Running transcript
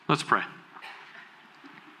Let's pray.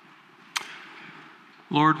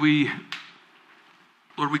 Lord, we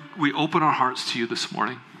open our hearts to you this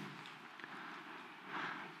morning.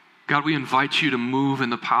 God, we invite you to move in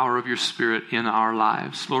the power of your Spirit in our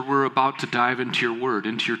lives. Lord, we're about to dive into your word,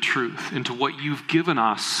 into your truth, into what you've given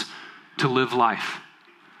us to live life.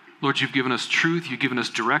 Lord, you've given us truth, you've given us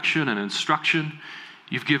direction and instruction.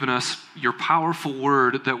 You've given us your powerful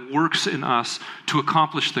word that works in us to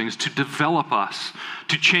accomplish things, to develop us,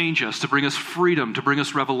 to change us, to bring us freedom, to bring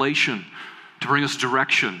us revelation, to bring us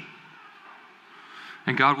direction.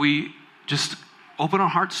 And God, we just open our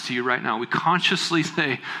hearts to you right now. We consciously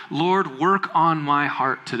say, Lord, work on my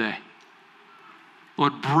heart today.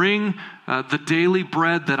 Lord, bring the daily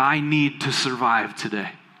bread that I need to survive today.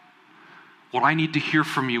 What I need to hear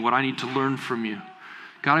from you, what I need to learn from you.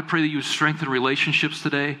 God, I pray that you would strengthen relationships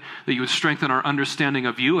today, that you would strengthen our understanding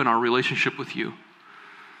of you and our relationship with you.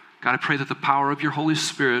 God, I pray that the power of your Holy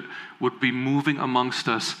Spirit would be moving amongst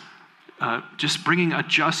us, just bringing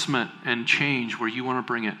adjustment and change where you want to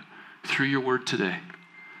bring it through your word today.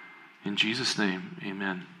 In Jesus' name,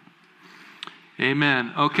 amen.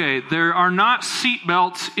 Amen. Okay, there are not seat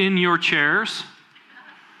belts in your chairs,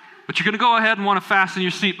 but you're going to go ahead and want to fasten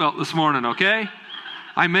your seatbelt this morning, okay?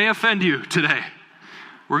 I may offend you today.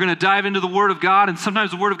 We're going to dive into the Word of God, and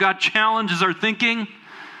sometimes the Word of God challenges our thinking.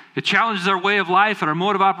 It challenges our way of life and our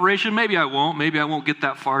mode of operation. Maybe I won't get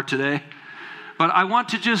that far today. But I want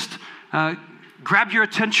to just grab your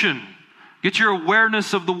attention, get your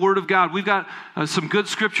awareness of the Word of God. We've got some good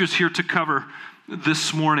scriptures here to cover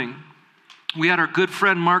this morning. We had our good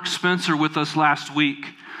friend Mark Spencer with us last week,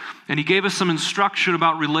 and he gave us some instruction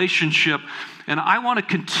about relationship. And I want to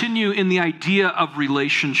continue in the idea of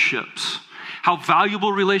relationships. How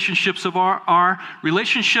valuable relationships are.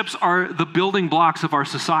 Relationships are the building blocks of our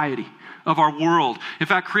society, of our world. In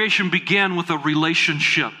fact, creation began with a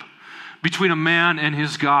relationship between a man and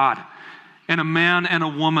his God, and a man and a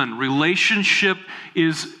woman. Relationship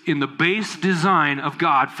is in the base design of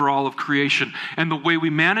God for all of creation. And the way we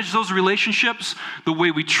manage those relationships, the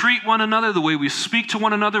way we treat one another, the way we speak to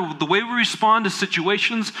one another, the way we respond to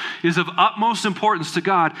situations is of utmost importance to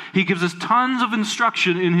God. He gives us tons of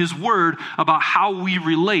instruction in His Word about how we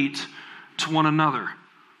relate to one another.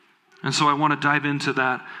 And so I want to dive into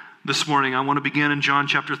that this morning. I want to begin in John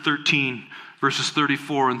chapter 13, verses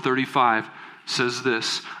 34 and 35. Says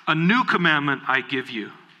this, "A new commandment I give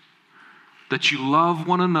you, that you love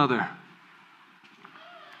one another,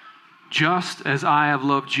 just as I have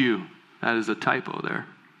loved you." That is a typo there.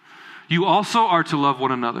 "You also are to love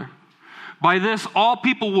one another. By this, all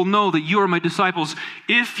people will know that you are my disciples,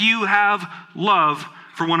 if you have love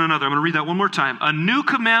for one another." I'm going to read that one more time. "A new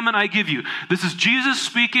commandment I give you." This is Jesus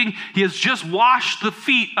speaking. He has just washed the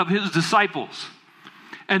feet of his disciples.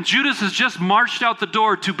 And Judas has just marched out the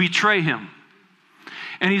door to betray him.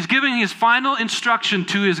 And he's giving his final instruction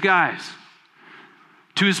to his guys,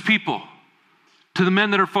 to his people, to the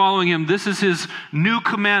men that are following him. This is his new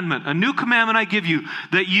commandment. "A new commandment I give you,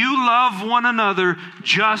 that you love one another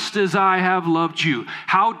just as I have loved you."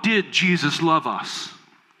 How did Jesus love us?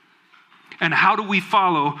 And how do we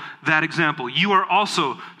follow that example? "You are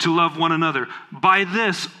also to love one another. By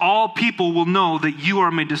this, all people will know that you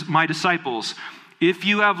are my disciples, if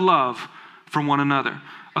you have love for one another."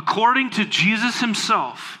 According to Jesus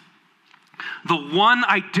himself, the one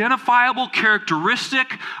identifiable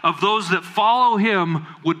characteristic of those that follow him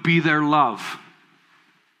would be their love.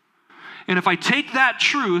 And if I take that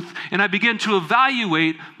truth and I begin to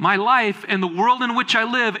evaluate my life and the world in which I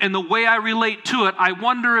live and the way I relate to it, I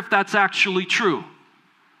wonder if that's actually true.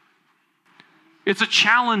 It's a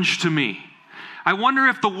challenge to me. I wonder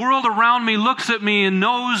if the world around me looks at me and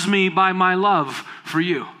knows me by my love for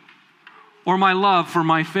you, or my love for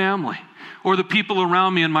my family, or the people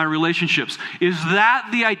around me in my relationships. Is that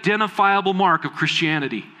the identifiable mark of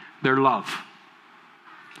Christianity? Their love.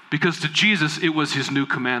 Because to Jesus, it was his new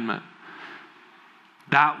commandment.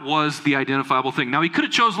 That was the identifiable thing. Now, he could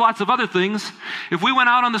have chose lots of other things. If we went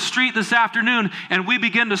out on the street this afternoon and we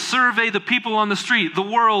began to survey the people on the street, the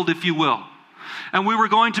world, if you will, and we were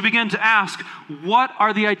going to begin to ask, what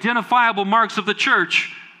are the identifiable marks of the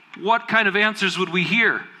church? What kind of answers would we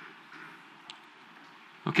hear?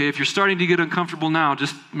 Okay, if you're starting to get uncomfortable now,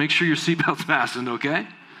 just make sure your seatbelt's fastened, okay?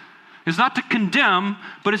 It's not to condemn,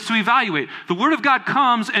 but it's to evaluate. The Word of God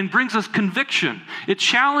comes and brings us conviction. It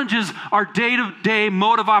challenges our day-to-day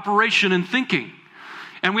mode of operation and thinking.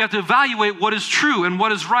 And we have to evaluate what is true and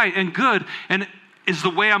what is right and good. And is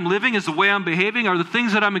the way I'm living, is the way I'm behaving, are the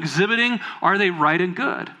things that I'm exhibiting, are they right and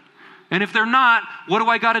good? And if they're not, what do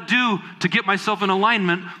I got to do to get myself in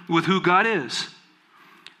alignment with who God is?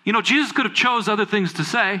 You know, Jesus could have chose other things to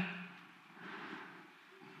say.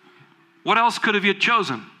 What else could have he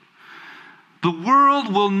chosen? The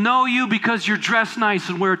world will know you because you're dressed nice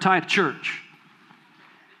and wear a tie to church.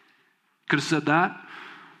 Could have said that.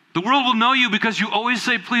 The world will know you because you always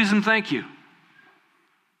say please and thank you.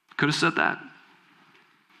 Could have said that.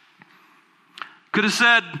 Could have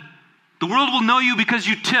said, the world will know you because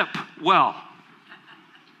you tip well.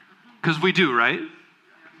 Because we do, right?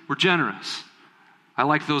 We're generous. I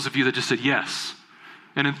like those of you that just said yes.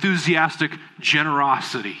 An enthusiastic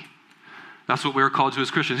generosity. That's what we're called to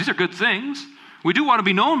as Christians. These are good things. We do want to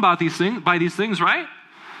be known by these things, right?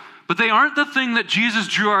 But they aren't the thing that Jesus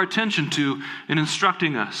drew our attention to in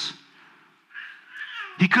instructing us.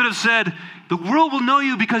 He could have said, the world will know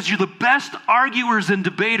you because you're the best arguers and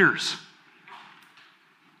debaters.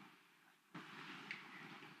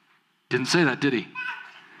 Didn't say that, did he?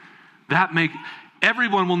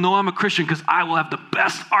 Everyone will know I'm a Christian because I will have the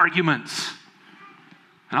best arguments.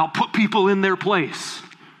 And I'll put people in their place.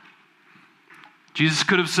 Jesus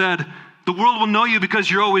could have said, the world will know you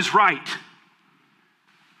because you're always right.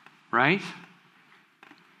 Right?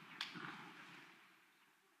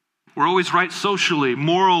 We're always right socially,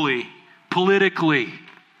 morally, politically.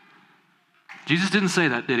 Jesus didn't say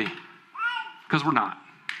that, did he? Because we're not.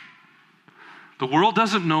 The world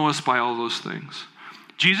doesn't know us by all those things.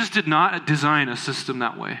 Jesus did not design a system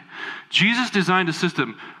that way. Jesus designed a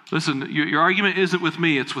system. Listen, your argument isn't with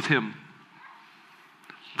me, it's with him.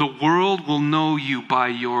 The world will know you by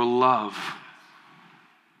your love.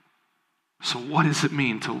 So what does it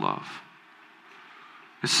mean to love?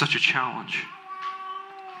 It's such a challenge.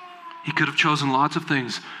 He could have chosen lots of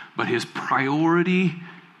things, but his priority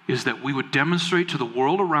is that we would demonstrate to the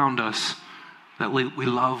world around us that we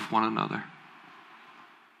love one another.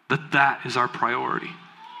 That is our priority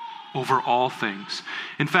over all things.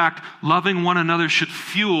 In fact, loving one another should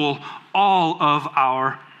fuel all of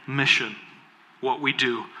our mission, what we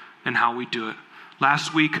do and how we do it.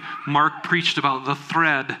 Last week, Mark preached about the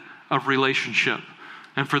thread of relationship.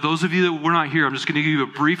 And for those of you that were not here, I'm just going to give you a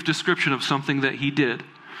brief description of something that he did.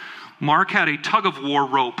 Mark had a tug-of-war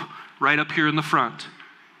rope right up here in the front.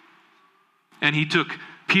 And he took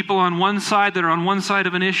people on one side that are on one side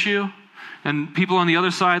of an issue, and people on the other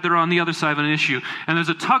side that are on the other side of an issue. And there's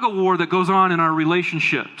a tug-of-war that goes on in our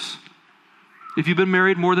relationships. If you've been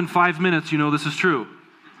married more than 5 minutes, you know this is true.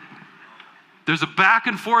 There's a back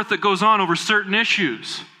and forth that goes on over certain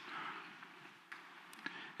issues.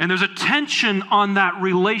 And there's a tension on that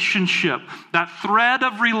relationship, that thread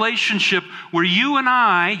of relationship where you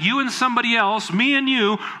and somebody else, me and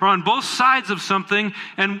you, are on both sides of something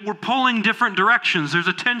and we're pulling different directions. There's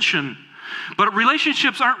a tension. But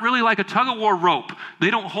relationships aren't really like a tug-of-war rope. They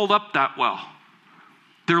don't hold up that well.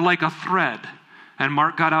 They're like a thread. And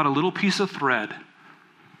Mark got out a little piece of thread.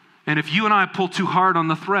 And if you and I pull too hard on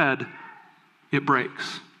the thread, it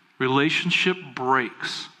breaks. Relationship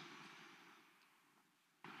breaks.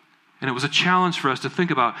 And it was a challenge for us to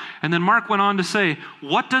think about. And then Mark went on to say,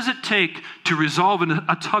 what does it take to resolve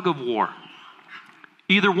a tug-of-war?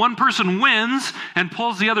 Either one person wins and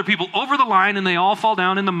pulls the other people over the line and they all fall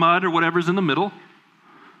down in the mud or whatever's in the middle.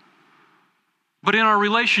 But in our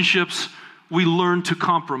relationships, we learn to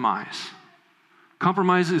compromise.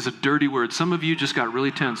 Compromise is a dirty word. Some of you just got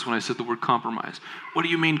really tense when I said the word compromise. What do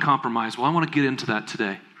you mean compromise? Well, I want to get into that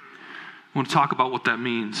today. I want to talk about what that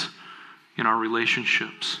means in our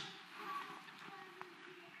relationships.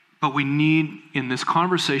 But we need, in this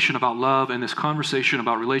conversation about love and this conversation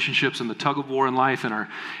about relationships and the tug of war in life and our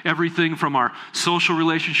everything from our social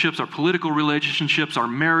relationships, our political relationships, our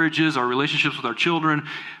marriages, our relationships with our children,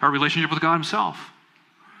 our relationship with God himself.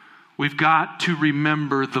 We've got to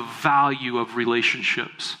remember the value of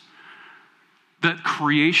relationships. That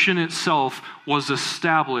creation itself was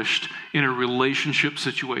established in a relationship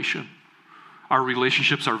situation. Our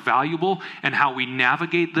relationships are valuable, and how we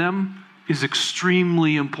navigate them is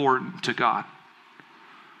extremely important to God.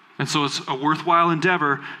 And so it's a worthwhile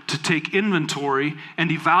endeavor to take inventory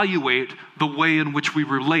and evaluate the way in which we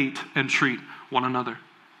relate and treat one another.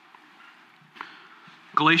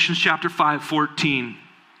 Galatians chapter 5:14,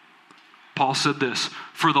 Paul said this,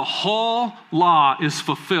 "For the whole law is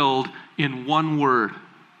fulfilled in one word.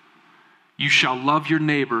 You shall love your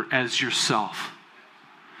neighbor as yourself."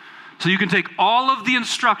 So you can take all of the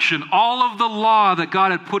instruction, all of the law that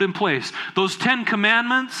God had put in place, those 10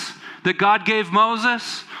 commandments that God gave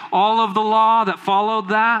Moses, all of the law that followed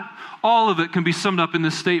that, all of it can be summed up in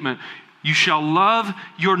this statement. You shall love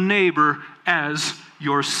your neighbor as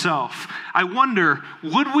yourself. I wonder,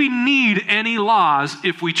 would we need any laws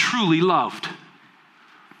if we truly loved?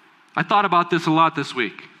 I thought about this a lot this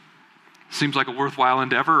week. Seems like a worthwhile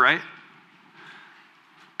endeavor, right?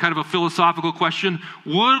 Kind of a philosophical question.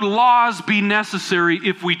 Would laws be necessary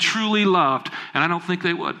if we truly loved? And I don't think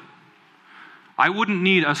they would. I wouldn't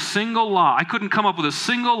need a single law. I couldn't come up with a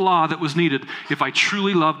single law that was needed if I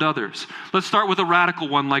truly loved others. Let's start with a radical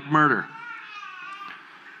one like murder.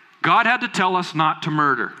 God had to tell us not to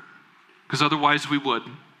murder, because otherwise we would.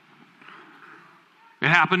 It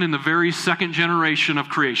happened in the very second generation of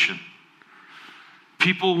creation.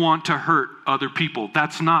 People want to hurt other people.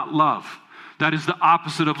 That's not love. That is the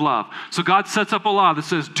opposite of love. So God sets up a law that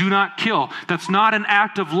says, do not kill. That's not an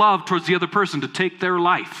act of love towards the other person to take their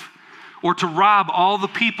life or to rob all the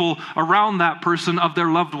people around that person of their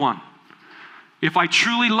loved one. If I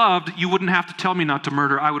truly loved, you wouldn't have to tell me not to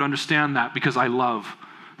murder. I would understand that because I love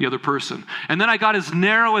the other person. And then I got as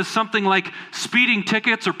narrow as something like speeding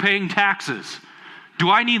tickets or paying taxes. Do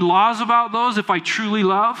I need laws about those if I truly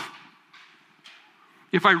love?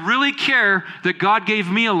 If I really care that God gave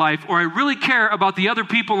me a life, or I really care about the other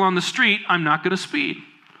people on the street, I'm not going to speed.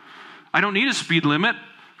 I don't need a speed limit.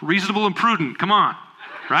 Reasonable and prudent. Come on.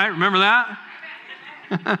 Right? Remember that?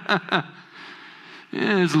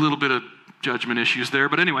 There's a little bit of judgment issues there,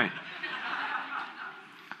 but anyway.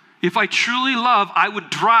 If I truly love, I would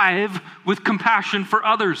drive with compassion for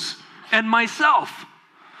others and myself.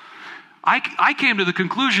 I came to the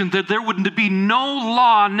conclusion that there wouldn't be no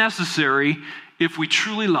law necessary if we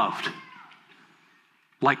truly loved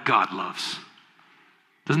like God loves.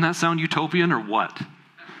 Doesn't that sound utopian or what?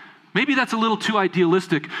 Maybe that's a little too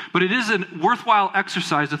idealistic, but it is a worthwhile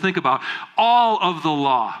exercise to think about. All of the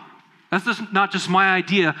law. That's not just my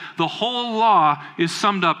idea. The whole law is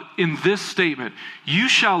summed up in this statement. You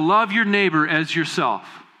shall love your neighbor as yourself.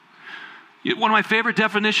 One of my favorite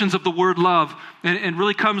definitions of the word love, and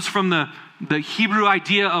really comes from the Hebrew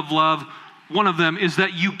idea of love, one of them is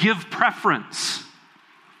that you give preference.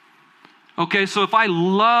 Okay, so if I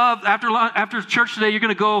love, after church today,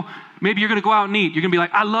 maybe you're going to go out and eat. You're going to be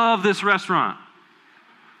like, I love this restaurant.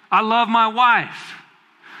 I love my wife.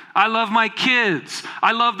 I love my kids.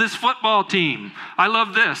 I love this football team. I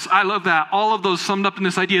love this. I love that. All of those summed up in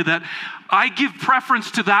this idea that I give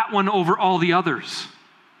preference to that one over all the others.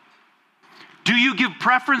 Do you give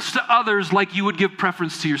preference to others like you would give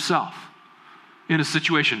preference to yourself in a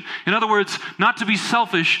situation? In other words, not to be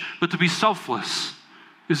selfish, but to be selfless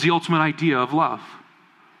is the ultimate idea of love.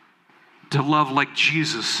 To love like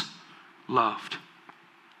Jesus loved.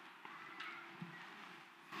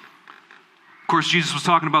 Of course, Jesus was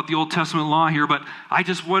talking about the Old Testament law here, but I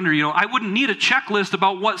just wonder, I wouldn't need a checklist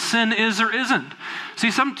about what sin is or isn't.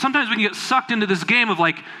 See, sometimes we can get sucked into this game of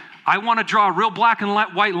like, I want to draw a real black and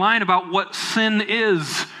white line about what sin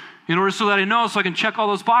is in order so that I know, so I can check all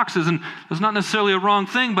those boxes. And that's not necessarily a wrong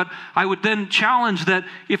thing, but I would then challenge that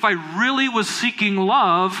if I really was seeking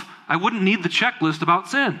love, I wouldn't need the checklist about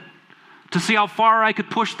sin to see how far I could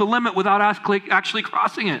push the limit without actually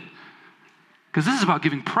crossing it. Because this is about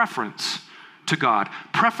giving preference to God,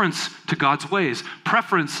 preference to God's ways,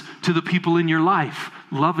 preference to the people in your life,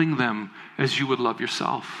 loving them as you would love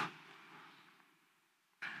yourself.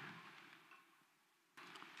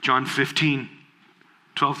 John 15,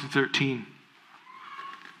 12 through 13.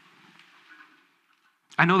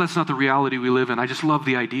 I know that's not the reality we live in. I just love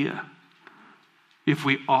the idea. If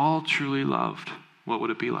we all truly loved, what would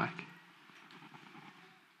it be like?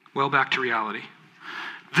 Well, back to reality.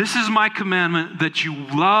 This is my commandment, that you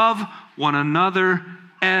love one another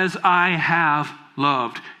as I have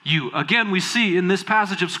loved you. Again, we see in this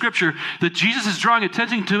passage of Scripture that Jesus is drawing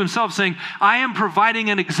attention to himself, saying, I am providing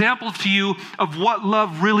an example to you of what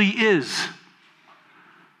love really is.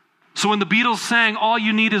 So when the Beatles sang, all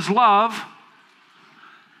you need is love,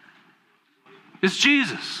 it's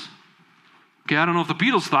Jesus. Okay, I don't know if the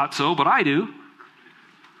Beatles thought so, but I do.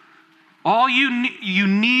 All you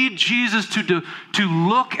need Jesus to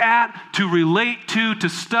look at, to relate to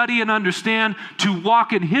study and understand, to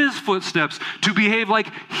walk in his footsteps, to behave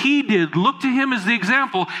like he did. Look to him as the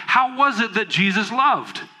example. How was it that Jesus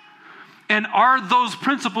loved? And are those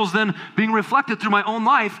principles then being reflected through my own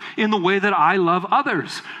life in the way that I love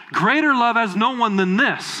others? Greater love has no one than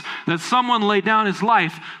this, that someone laid down his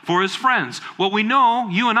life for his friends. Well, we know,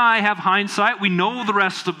 you and I have hindsight. We know the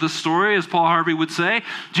rest of the story, as Paul Harvey would say.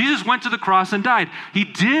 Jesus went to the cross and died. He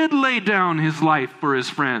did lay down his life for his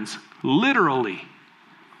friends, literally.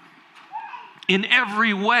 In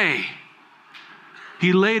every way.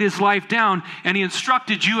 He laid his life down, and he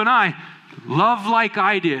instructed you and I, love like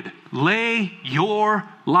I did. Lay your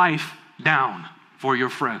life down for your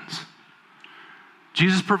friends.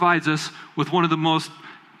 Jesus provides us with one of the most,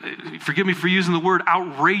 forgive me for using the word,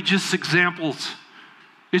 outrageous examples.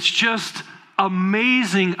 It's just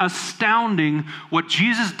amazing, astounding what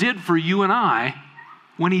Jesus did for you and I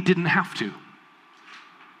when he didn't have to.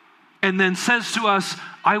 And then says to us,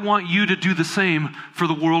 I want you to do the same for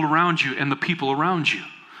the world around you and the people around you.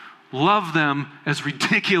 Love them as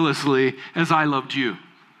ridiculously as I loved you.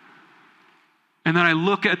 And then I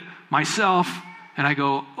look at myself and I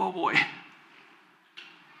go, oh boy,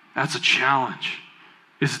 that's a challenge.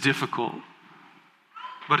 It's difficult.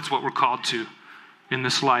 But it's what we're called to in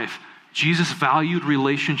this life. Jesus valued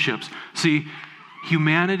relationships. See,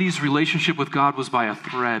 humanity's relationship with God was by a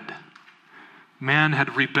thread. Man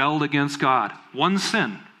had rebelled against God. One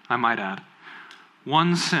sin, I might add.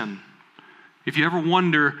 One sin. If you ever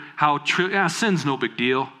wonder how sin's no big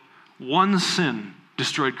deal. One sin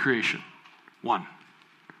destroyed creation. One.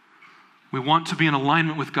 We want to be in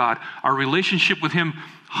alignment with God. Our relationship with him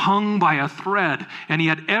hung by a thread, and he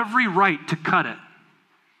had every right to cut it.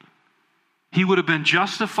 He would have been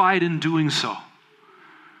justified in doing so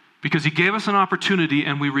because he gave us an opportunity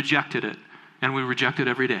and we rejected it. And we reject it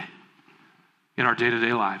every day in our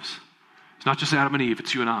day-to-day lives. It's not just Adam and Eve,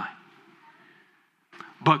 it's you and I.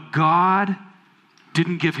 But God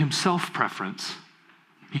didn't give himself preference.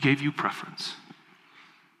 He gave you preference.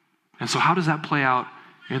 And so how does that play out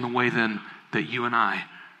in the way then that you and I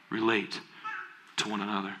relate to one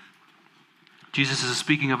another? Jesus is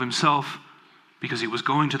speaking of himself because he was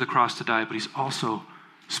going to the cross to die, but he's also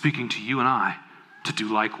speaking to you and I to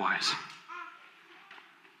do likewise.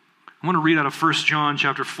 I want to read out of 1 John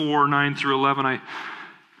chapter 4, 9 through 11. I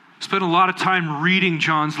spent a lot of time reading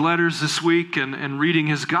John's letters this week and reading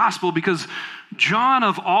his gospel because John,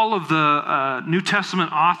 of all of the New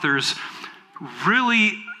Testament authors,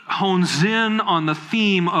 really hones in on the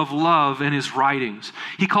theme of love in his writings.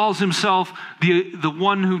 He calls himself the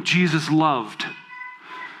one who Jesus loved.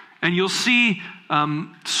 And you'll see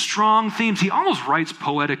strong themes. He almost writes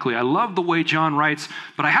poetically. I love the way John writes,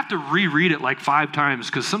 but I have to reread it like 5 times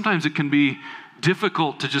because sometimes it can be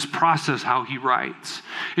difficult to just process how he writes.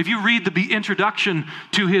 If you read the introduction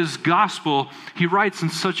to his gospel, he writes in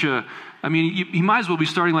such a, he might as well be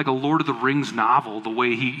starting like a Lord of the Rings novel, the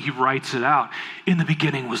way he writes it out. In the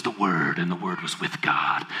beginning was the Word, and the Word was with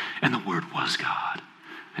God, and the Word was God.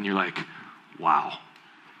 And you're like, wow.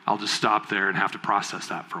 I'll just stop there and have to process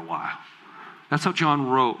that for a while. That's how John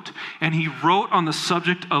wrote. And he wrote on the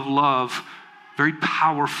subject of love very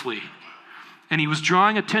powerfully. And he was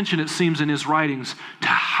drawing attention, it seems, in his writings to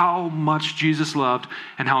how much Jesus loved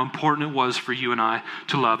and how important it was for you and I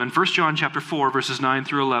to love. In 1 John chapter 4, verses 9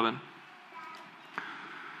 through 11.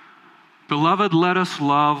 Beloved, let us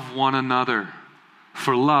love one another,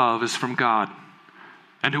 for love is from God.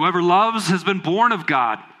 And whoever loves has been born of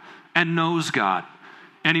God and knows God.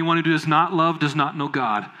 Anyone who does not love does not know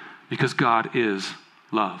God, because God is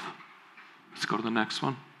love. Let's go to the next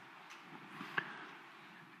one.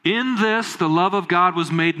 In this, the love of God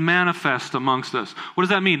was made manifest amongst us. What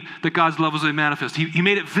does that mean, that God's love was made manifest? He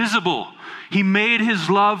made it visible. He made his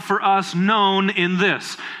love for us known in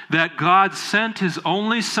this, that God sent his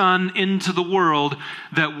only Son into the world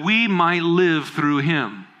that we might live through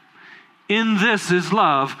him. In this is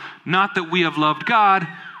love, not that we have loved God,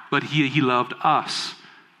 but he loved us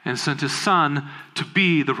and sent his Son to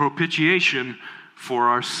be the propitiation for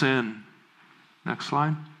our sin. Next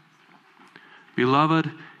slide. Beloved,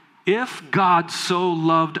 if God so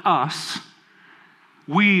loved us,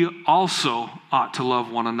 we also ought to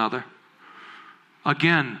love one another.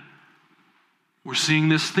 Again, we're seeing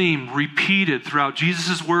this theme repeated throughout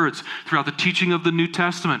Jesus' words, throughout the teaching of the New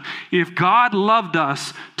Testament. If God loved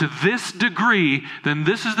us to this degree, then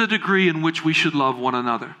this is the degree in which we should love one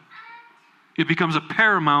another. It becomes a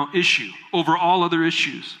paramount issue over all other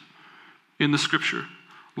issues in the Scripture,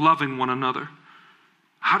 loving one another.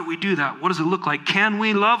 How do we do that? What does it look like? Can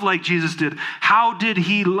we love like Jesus did? How did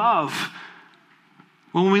he love?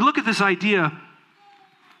 Well, when we look at this idea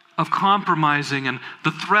of compromising and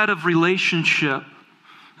the thread of relationship,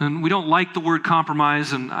 and we don't like the word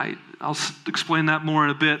compromise, and I'll explain that more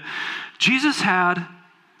in a bit.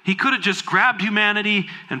 He could have just grabbed humanity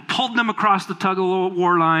and pulled them across the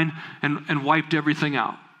tug-of-war line and wiped everything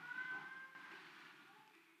out.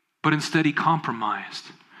 But instead he compromised.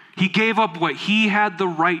 He gave up what he had the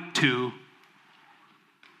right to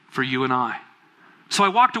for you and I. So I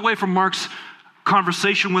walked away from Mark's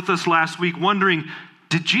conversation with us last week wondering,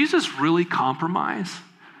 did Jesus really compromise?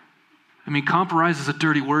 Compromise is a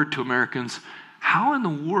dirty word to Americans. How in the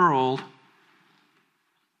world?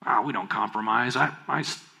 We don't compromise. I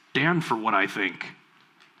stand for what I think.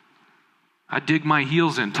 I dig my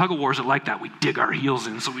heels in. Tug-of-wars are like that. We dig our heels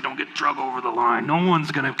in so we don't get drug over the line. No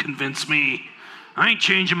one's going to convince me. I ain't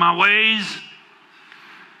changing my ways.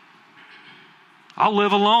 I'll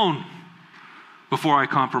live alone before I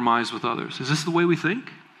compromise with others. Is this the way we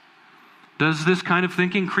think? Does this kind of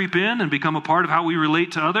thinking creep in and become a part of how we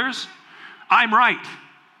relate to others? I'm right.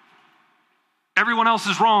 Everyone else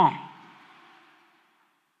is wrong.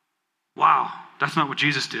 Wow, that's not what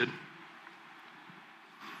Jesus did.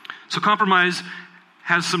 So compromise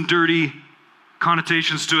has some dirty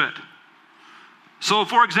connotations to it. So,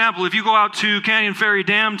 for example, if you go out to Canyon Ferry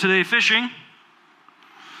Dam today fishing,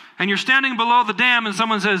 and you're standing below the dam and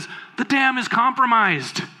someone says, the dam is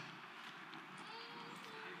compromised.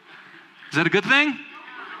 Is that a good thing?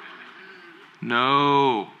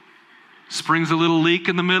 No. Springs a little leak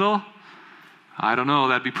in the middle? I don't know,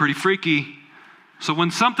 that'd be pretty freaky. So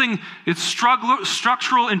when something, its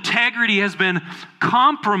structural integrity has been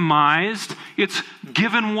compromised, it's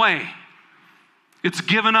given way. It's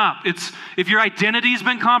given up. If your identity's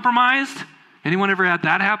been compromised, anyone ever had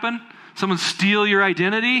that happen? Someone steal your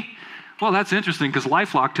identity? Well, that's interesting because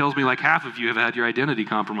LifeLock tells me like half of you have had your identity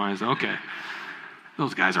compromised. Okay.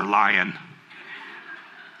 Those guys are lying.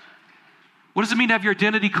 What does it mean to have your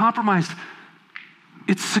identity compromised?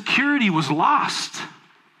 Its security was lost.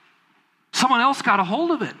 Someone else got a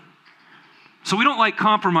hold of it. So we don't like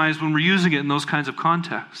compromise when we're using it in those kinds of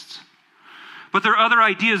contexts. But there are other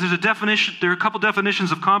ideas. There are a couple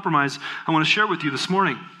definitions of compromise I want to share with you this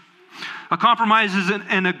morning. A compromise is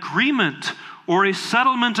an agreement or a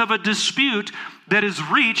settlement of a dispute that is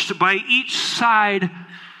reached by each side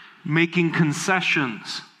making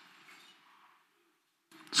concessions.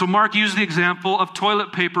 So Mark used the example of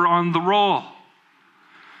toilet paper on the roll.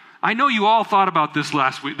 I know you all thought about this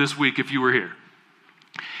this week if you were here.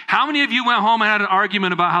 How many of you went home and had an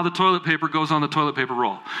argument about how the toilet paper goes on the toilet paper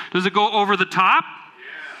roll? Does it go over the top? Yeah.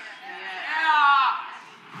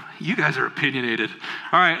 You guys are opinionated.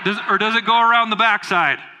 All right, or does it go around the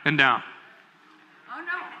backside and down? Oh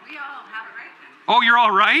no, we all have it right. Oh, you're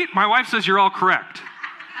all right? My wife says you're all correct.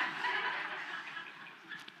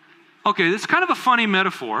 Okay, this is kind of a funny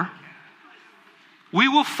metaphor. We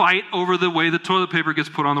will fight over the way the toilet paper gets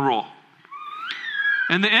put on the roll.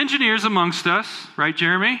 And the engineers amongst us, right,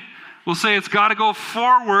 Jeremy, will say it's got to go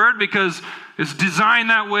forward because it's designed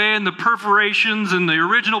that way and the perforations and the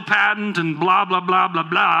original patent and blah, blah, blah, blah,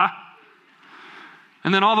 blah.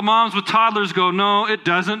 And then all the moms with toddlers go, no, it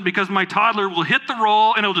doesn't because my toddler will hit the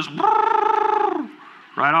roll and it'll just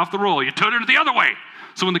right off the roll. You turn it the other way.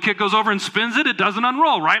 So when the kid goes over and spins it, it doesn't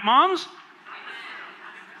unroll. Right, moms?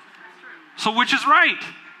 So which is right?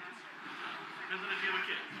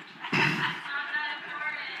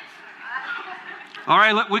 All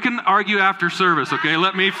right, we can argue after service, okay?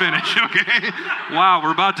 Let me finish, okay? Wow,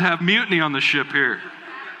 we're about to have mutiny on the ship here.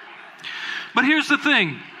 But here's the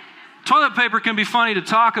thing. Toilet paper can be funny to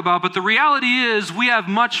talk about, but the reality is we have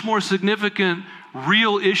much more significant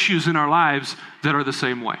real issues in our lives that are the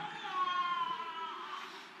same way.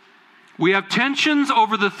 We have tensions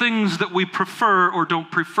over the things that we prefer or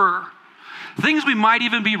don't prefer. Things we might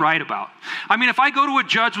even be right about. I mean, if I go to a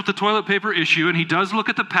judge with the toilet paper issue and he does look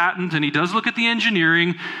at the patent and he does look at the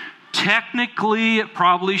engineering, technically it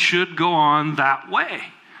probably should go on that way.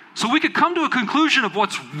 So we could come to a conclusion of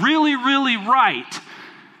what's really, really right.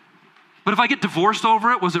 But if I get divorced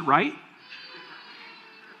over it, was it right?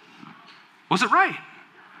 Was it right?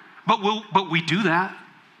 But we do that,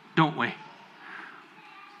 don't we?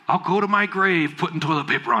 I'll go to my grave putting toilet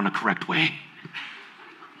paper on the correct way.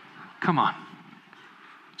 Come on.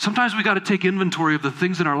 Sometimes we got to take inventory of the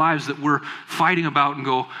things in our lives that we're fighting about and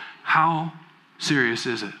go, how serious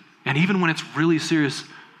is it? And even when it's really serious,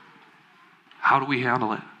 how do we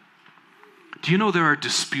handle it? Do you know there are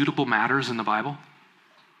disputable matters in the Bible?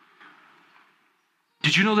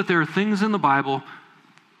 Did you know that there are things in the Bible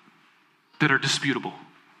that are disputable,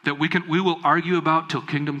 that we will argue about till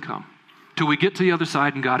kingdom come, till we get to the other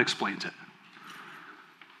side and God explains it?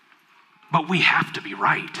 But we have to be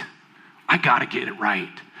right. I got to get it right.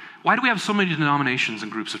 Why do we have so many denominations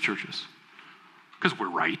and groups of churches? Because we're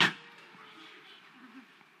right.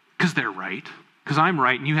 Because they're right. Because I'm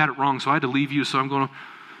right and you had it wrong, so I had to leave you, so I'm going to...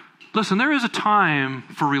 Listen, there is a time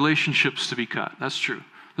for relationships to be cut. That's true.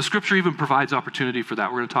 The scripture even provides opportunity for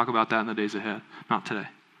that. We're going to talk about that in the days ahead, not today.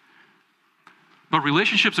 But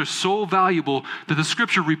relationships are so valuable that the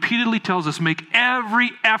scripture repeatedly tells us make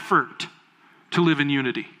every effort to live in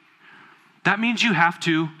unity. That means you have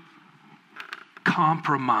to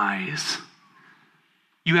compromise.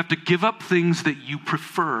 You have to give up things that you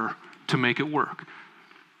prefer to make it work.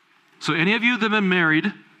 So any of you that have been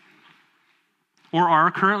married or are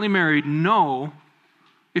currently married know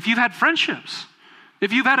if you've had friendships,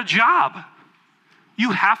 if you've had a job, you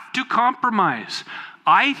have to compromise.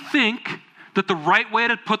 I think that the right way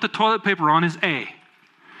to put the toilet paper on is A.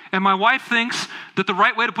 And my wife thinks that the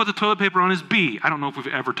right way to put the toilet paper on is B. I don't know if we've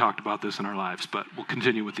ever talked about this in our lives, but we'll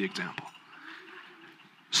continue with the example.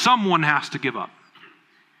 Someone has to give up.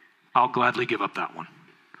 I'll gladly give up that one.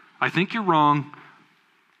 I think you're wrong,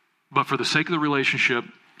 but for the sake of the relationship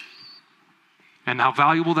and how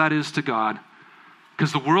valuable that is to God,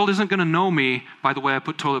 because the world isn't going to know me by the way I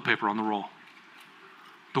put toilet paper on the roll.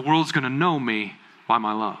 The world's going to know me by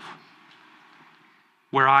my love,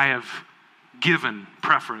 where I have given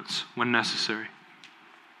preference when necessary.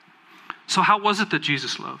 So how was it that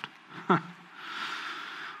Jesus loved?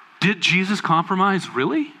 Did Jesus compromise?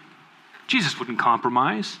 Really? Jesus wouldn't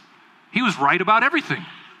compromise. He was right about everything.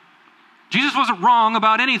 Jesus wasn't wrong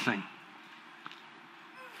about anything.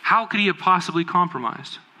 How could he have possibly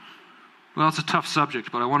compromised? Well, it's a tough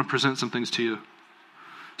subject, but I want to present some things to you.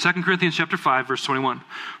 2 Corinthians chapter 5, verse 21.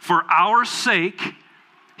 For our sake,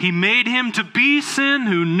 he made him to be sin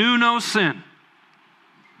who knew no sin.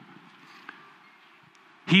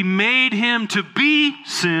 He made him to be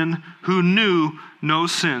sin who knew no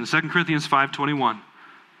sin. 2 Corinthians 5:21.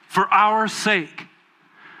 For our sake.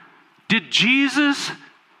 Did Jesus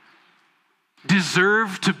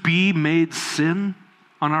deserve to be made sin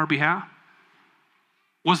on our behalf?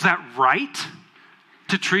 Was that right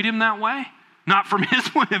to treat him that way? Not from his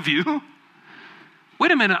point of view.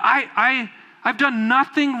 Wait a minute, I've done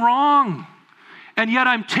nothing wrong, and yet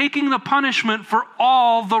I'm taking the punishment for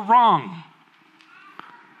all the wrong.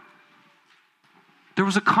 There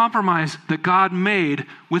was a compromise that God made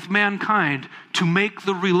with mankind to make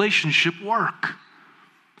the relationship work.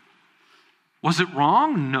 Was it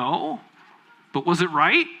wrong? No. But was it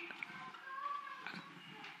right?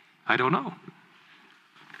 I don't know.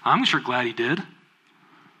 I'm sure glad he did.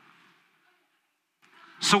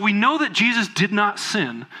 So we know that Jesus did not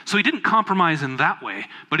sin. So he didn't compromise in that way,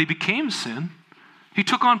 but he became sin. He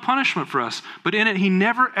took on punishment for us, but in it he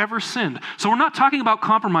never ever sinned. So we're not talking about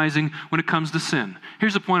compromising when it comes to sin.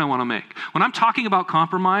 Here's the point I want to make. When I'm talking about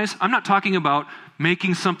compromise, I'm not talking about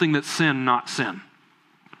making something that's sin not sin.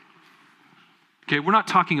 Okay, we're not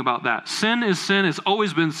talking about that. Sin is sin. It's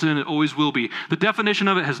always been sin. It always will be. The definition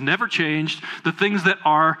of it has never changed. The things that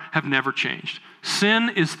are have never changed.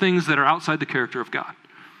 Sin is things that are outside the character of God.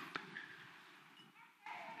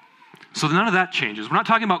 So none of that changes. We're not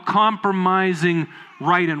talking about compromising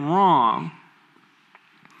right and wrong,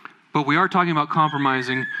 but we are talking about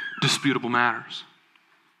compromising disputable matters.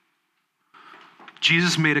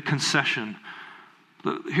 Jesus made a concession.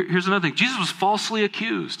 Here's another thing. Jesus was falsely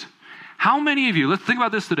accused. How many of you, let's think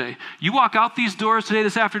about this today. You walk out these doors today,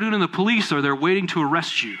 this afternoon, and the police are there waiting to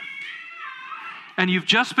arrest you. And you've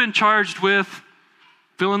just been charged with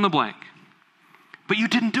fill in the blank. But you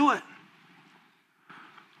didn't do it.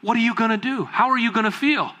 What are you going to do? How are you going to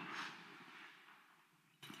feel?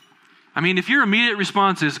 I mean, if your immediate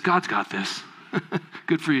response is, God's got this,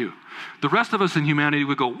 good for you. The rest of us in humanity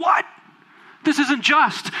would go, what? This isn't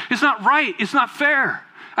just. It's not right. It's not fair.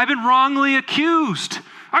 I've been wrongly accused.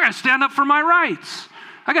 I got to stand up for my rights.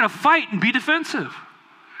 I got to fight and be defensive.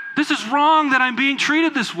 This is wrong that I'm being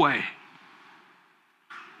treated this way.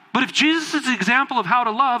 But if Jesus is the example of how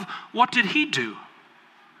to love, what did he do?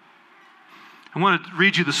 I want to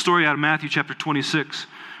read you the story out of Matthew chapter 26,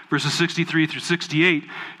 verses 63 through 68.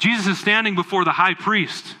 Jesus is standing before the high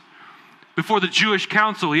priest, before the Jewish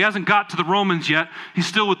council. He hasn't got to the Romans yet. He's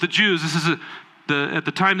still with the Jews. This is at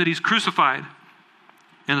the time that he's crucified.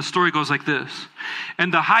 And the story goes like this.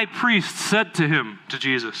 And the high priest said to him, to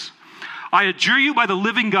Jesus, I adjure you by the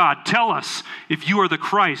living God, tell us if you are the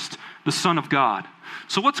Christ, the Son of God.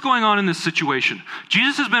 So what's going on in this situation?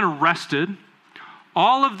 Jesus has been arrested.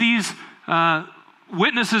 All of these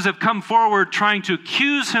witnesses have come forward trying to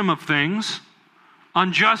accuse him of things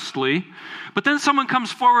unjustly. But then someone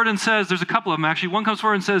comes forward and says, there's a couple of them actually, one comes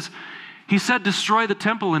forward and says, he said, destroy the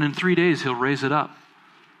temple and in 3 days he'll raise it up.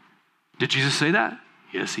 Did Jesus say that?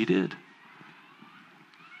 Yes, he did.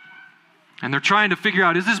 And they're trying to figure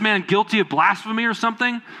out, is this man guilty of blasphemy or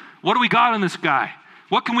something? What do we got on this guy?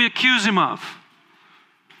 What can we accuse him of?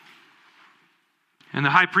 And the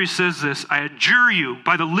high priest says this, I adjure you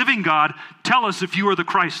by the living God, tell us if you are the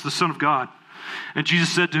Christ, the Son of God. And Jesus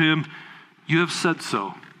said to him, you have said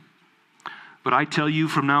so. But I tell you,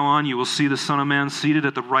 from now on, you will see the Son of Man seated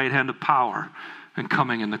at the right hand of power and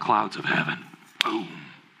coming in the clouds of heaven. Boom.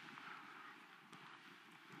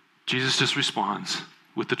 Jesus just responds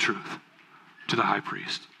with the truth to the high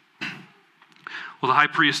priest. Well, the high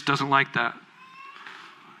priest doesn't like that.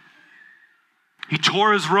 He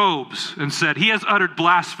tore his robes and said, he has uttered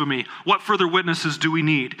blasphemy. What further witnesses do we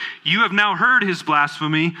need? You have now heard his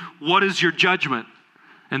blasphemy. What is your judgment?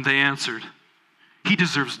 And they answered, He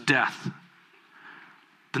deserves death.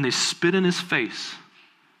 Then they spit in his face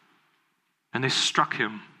and they struck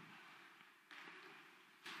him.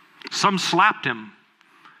 Some slapped him,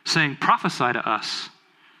 saying, "Prophesy to us,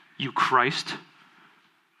 you Christ.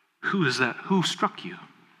 Who is that? Who struck you?"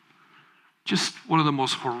 Just one of the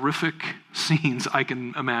most horrific scenes I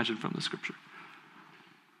can imagine from the scripture.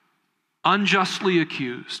 Unjustly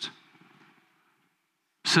accused,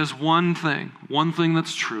 says one thing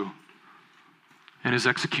that's true, and his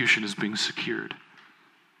execution is being secured.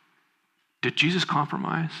 Did Jesus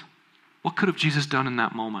compromise? What could have Jesus done in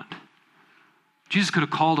that moment? Jesus could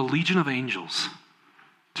have called a legion of angels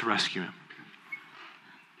to rescue him.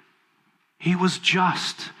 He was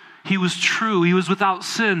just. He was true. He was without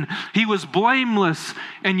sin. He was blameless,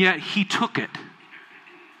 and yet he took it.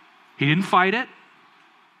 He didn't fight it.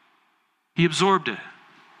 He absorbed it.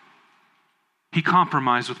 He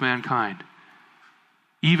compromised with mankind,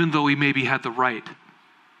 even though he maybe had the right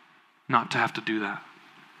not to have to do that.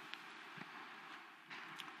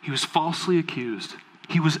 He was falsely accused.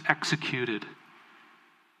 He was executed,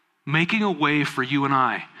 making a way for you and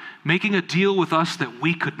I, making a deal with us that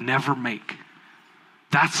we could never make.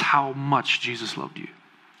 That's how much Jesus loved you.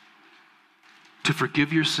 To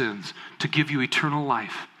forgive your sins, to give you eternal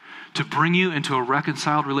life, to bring you into a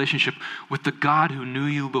reconciled relationship with the God who knew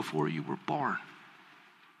you before you were born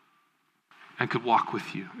and could walk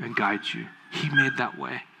with you and guide you. He made that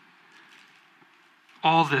way.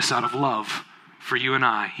 All this out of love for you and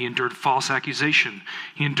I. He endured false accusation.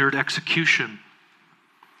 He endured execution.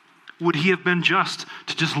 Would he have been just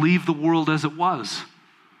to just leave the world as it was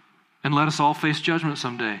and let us all face judgment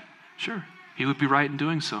someday? Sure, he would be right in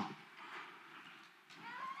doing so.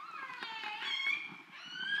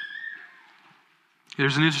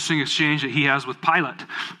 There's an interesting exchange that he has with Pilate.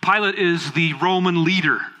 Pilate is the Roman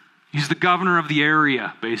leader. He's the governor of the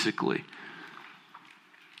area, basically.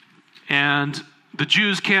 And the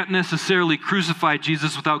Jews can't necessarily crucify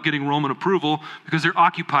Jesus without getting Roman approval because they're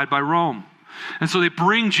occupied by Rome. And so they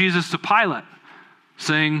bring Jesus to Pilate,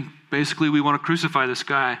 saying, basically, we want to crucify this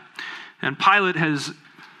guy. And Pilate it's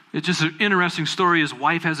just an interesting story. His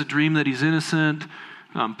wife has a dream that he's innocent.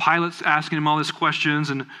 Pilate's asking him all these questions.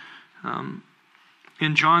 And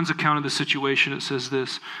in John's account of the situation, it says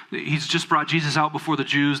this. He's just brought Jesus out before the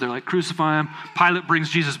Jews. They're like, crucify him. Pilate brings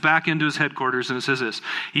Jesus back into his headquarters, and it says this.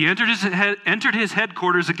 He entered his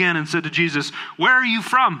headquarters again and said to Jesus, "Where are you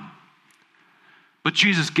from?" But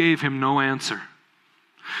Jesus gave him no answer.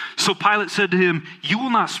 So Pilate said to him, "You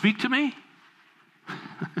will not speak to me?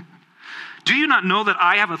 Do you not know that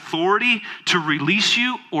I have authority to release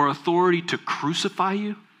you or authority to crucify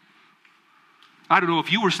you?" I don't know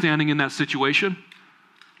if you were standing in that situation.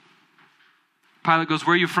 Pilate goes,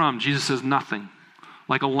 "Where are you from?" Jesus says, "Nothing."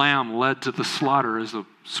 Like a lamb led to the slaughter, as the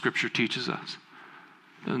scripture teaches us.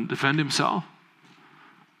 And defend himself.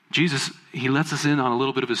 Jesus, he lets us in on a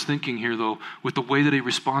little bit of his thinking here, though, with the way that he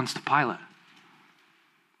responds to Pilate.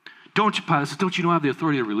 Pilate says, "Don't you know I have the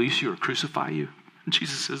authority to release you or crucify you?" And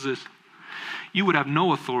Jesus says this, "You would have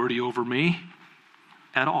no authority over me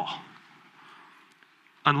at all,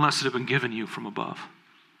 unless it had been given you from above.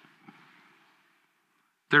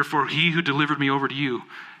 Therefore, he who delivered me over to you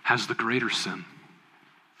has the greater sin."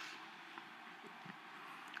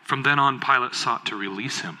 From then on, Pilate sought to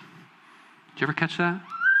release him. Did you ever catch that?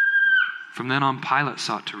 From then on, Pilate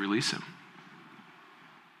sought to release him.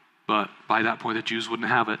 But by that point, the Jews wouldn't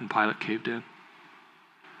have it, and Pilate caved in.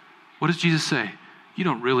 What does Jesus say? You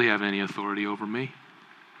don't really have any authority over me.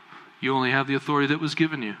 You only have the authority that was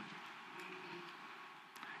given you.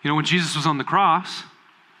 You know, when Jesus was on the cross,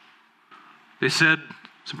 they said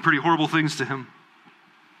some pretty horrible things to him.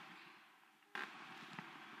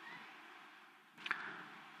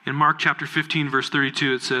 In Mark chapter 15, verse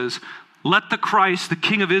 32, it says, "Let the Christ, the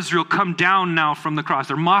King of Israel, come down now from the cross."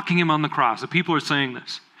 They're mocking him on the cross. The people are saying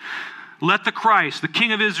this. "Let the Christ, the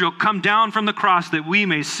King of Israel, come down from the cross that we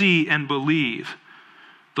may see and believe."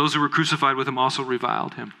 Those who were crucified with him also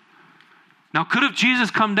reviled him. Now, could have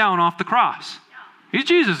Jesus come down off the cross? He's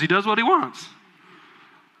Jesus. He does what he wants.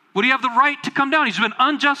 Would he have the right to come down? He's been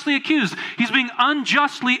unjustly accused. He's being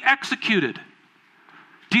unjustly executed.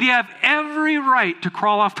 Did he have every right to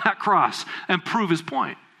crawl off that cross and prove his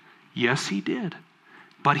point? Yes, he did.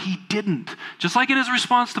 But he didn't. Just like in his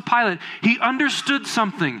response to Pilate, he understood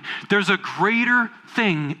something. There's a greater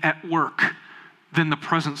thing at work than the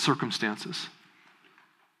present circumstances.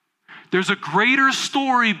 There's a greater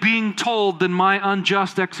story being told than my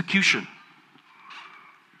unjust execution.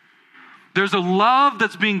 There's a love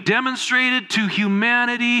that's being demonstrated to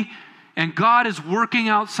humanity, and God is working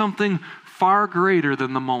out something far greater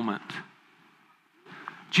than the moment.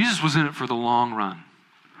 Jesus was in it for the long run.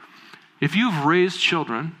 If you've raised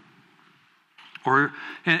children,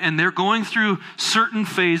 and they're going through certain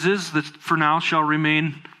phases that for now shall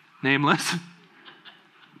remain nameless,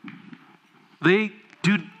 they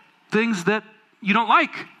do things that you don't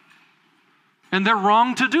like. And they're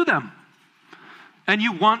wrong to do them. And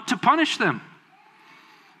you want to punish them.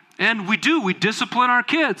 And we discipline our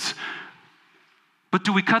kids. But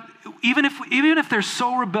do we even if they're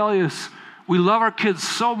so rebellious, we love our kids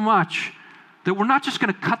so much that we're not just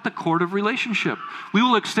going to cut the cord of relationship. We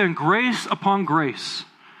will extend grace upon grace.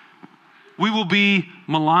 We will be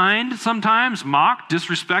maligned sometimes, mocked,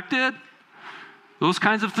 disrespected, those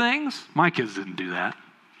kinds of things. My kids didn't do that.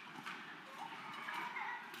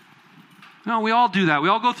 No, we all do that. We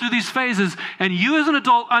all go through these phases, and you as an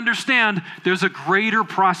adult understand there's a greater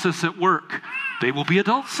process at work. They will be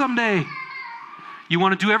adults someday. You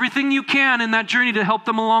want to do everything you can in that journey to help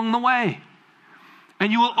them along the way.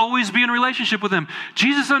 And you will always be in a relationship with them.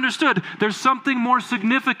 Jesus understood there's something more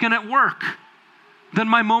significant at work than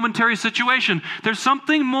my momentary situation. There's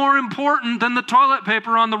something more important than the toilet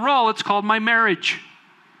paper on the roll. It's called my marriage.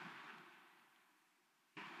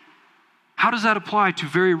 How does that apply to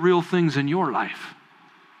very real things in your life?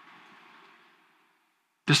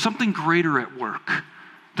 There's something greater at work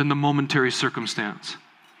than the momentary circumstance.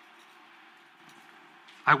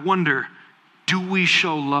 I wonder, do we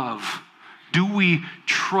show love? Do we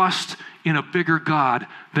trust in a bigger God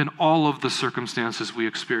than all of the circumstances we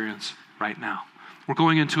experience right now? We're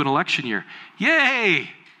going into an election year. Yay!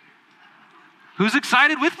 Who's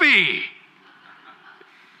excited with me?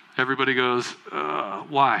 Everybody goes,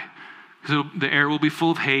 why? Because the air will be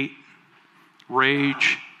full of hate,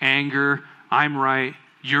 rage, anger, I'm right,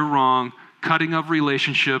 you're wrong, cutting of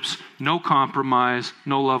relationships, no compromise,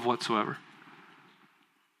 no love whatsoever.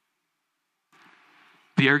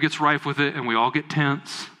 The air gets rife with it, and we all get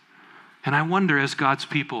tense. And I wonder, as God's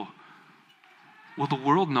people, will the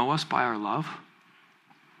world know us by our love?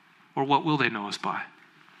 Or what will they know us by?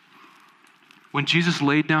 When Jesus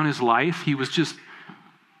laid down his life, he was just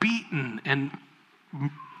beaten and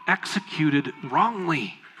executed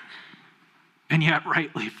wrongly, and yet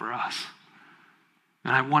rightly for us.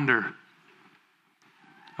 And I wonder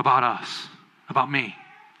about us, about me,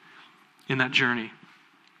 in that journey.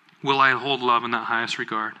 Will I hold love in that highest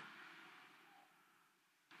regard?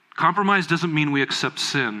 Compromise doesn't mean we accept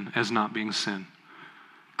sin as not being sin.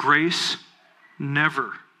 Grace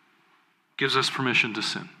never gives us permission to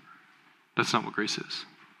sin. That's not what grace is.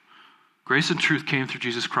 Grace and truth came through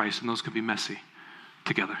Jesus Christ, and those can be messy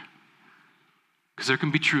together. Because there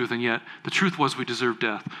can be truth, and yet the truth was we deserved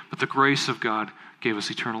death, but the grace of God gave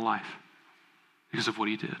us eternal life because of what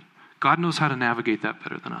he did. God knows how to navigate that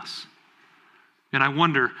better than us. And I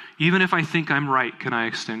wonder, even if I think I'm right, can I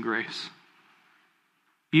extend grace?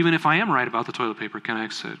 Even if I am right about the toilet paper, can I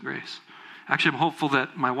extend grace? Actually, I'm hopeful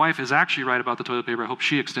that my wife is actually right about the toilet paper. I hope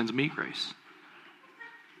she extends me grace.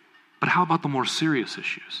 But how about the more serious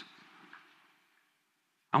issues?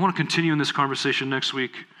 I want to continue in this conversation next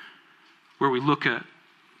week where we look at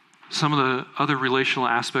some of the other relational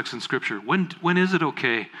aspects in Scripture. When is it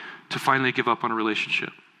okay to finally give up on a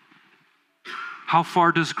relationship? How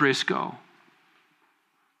far does grace go?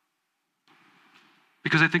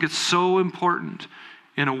 Because I think it's so important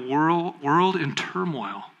in a world in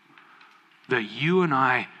turmoil that you and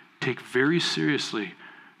I take very seriously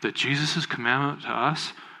that Jesus' commandment to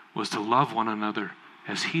us was to love one another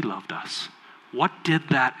as he loved us. What did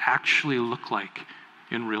that actually look like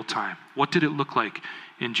in real time? What did it look like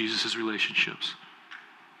in Jesus' relationships?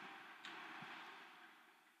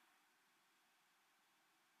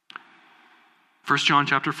 First John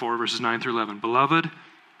chapter 4, verses 9 through 11. Beloved,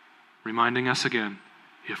 reminding us again,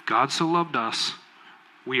 if God so loved us,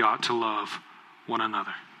 we ought to love one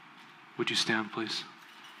another. Would you stand, please?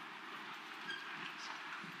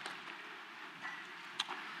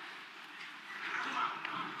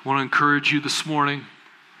 I want to encourage you this morning.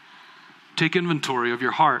 Take inventory of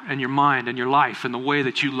your heart and your mind and your life and the way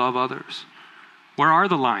that you love others. Where are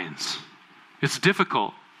the lines? It's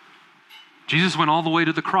difficult. Jesus went all the way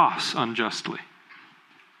to the cross unjustly.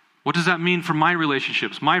 What does that mean for my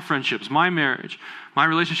relationships, my friendships, my marriage, my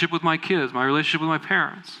relationship with my kids, my relationship with my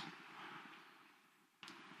parents?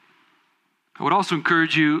 I would also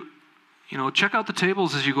encourage you, check out the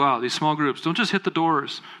tables as you go out, these small groups. Don't just hit the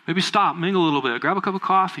doors. Maybe stop, mingle a little bit, grab a cup of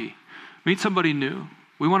coffee, meet somebody new.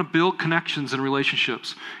 We want to build connections and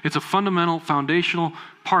relationships. It's a fundamental, foundational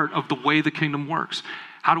part of the way the kingdom works.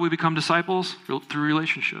 How do we become disciples? Through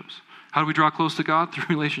relationships. How do we draw close to God? Through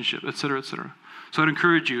relationship, et cetera, et cetera. So I'd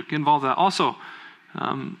encourage you, get involved in that. Also,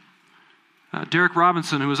 Derek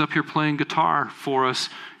Robinson, who was up here playing guitar for us,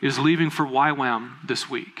 is leaving for YWAM this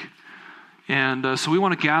week. And so we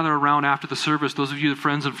want to gather around after the service. Those of you, the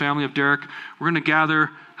friends and family of Derek, we're going to gather,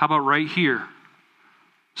 how about right here?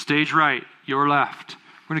 Stage right, your left.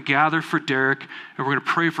 We're going to gather for Derek, and we're going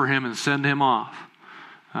to pray for him and send him off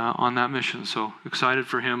on that mission. So excited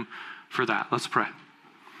for him for that. Let's pray.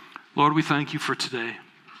 Lord, we thank you for today.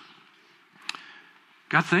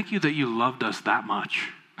 God, thank you that you loved us that much.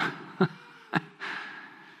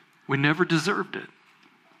 We never deserved it.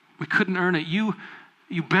 We couldn't earn it. You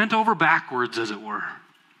bent over backwards, as it were,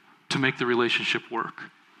 to make the relationship work.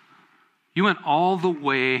 You went all the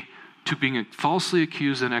way to being falsely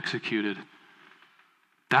accused and executed.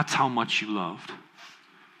 That's how much you loved.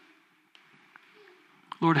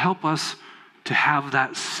 Lord, help us to have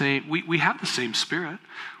that same, we have the same Spirit.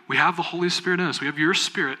 We have the Holy Spirit in us. We have your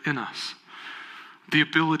Spirit in us. The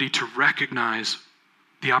ability to recognize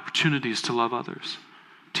the opportunities to love others,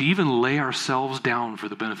 to even lay ourselves down for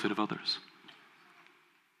the benefit of others.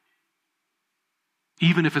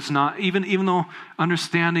 Even if it's not, even though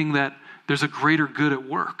understanding that there's a greater good at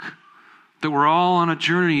work, that we're all on a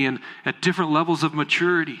journey and at different levels of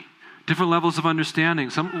maturity, different levels of understanding.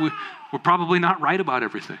 We're probably not right about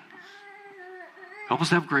everything. Help us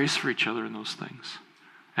to have grace for each other in those things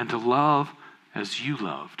and to love as you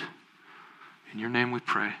loved. In your name we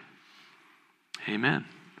pray. Amen.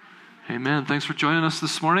 Amen. Thanks for joining us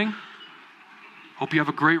this morning. Hope you have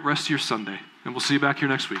a great rest of your Sunday, and we'll see you back here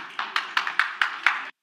next week.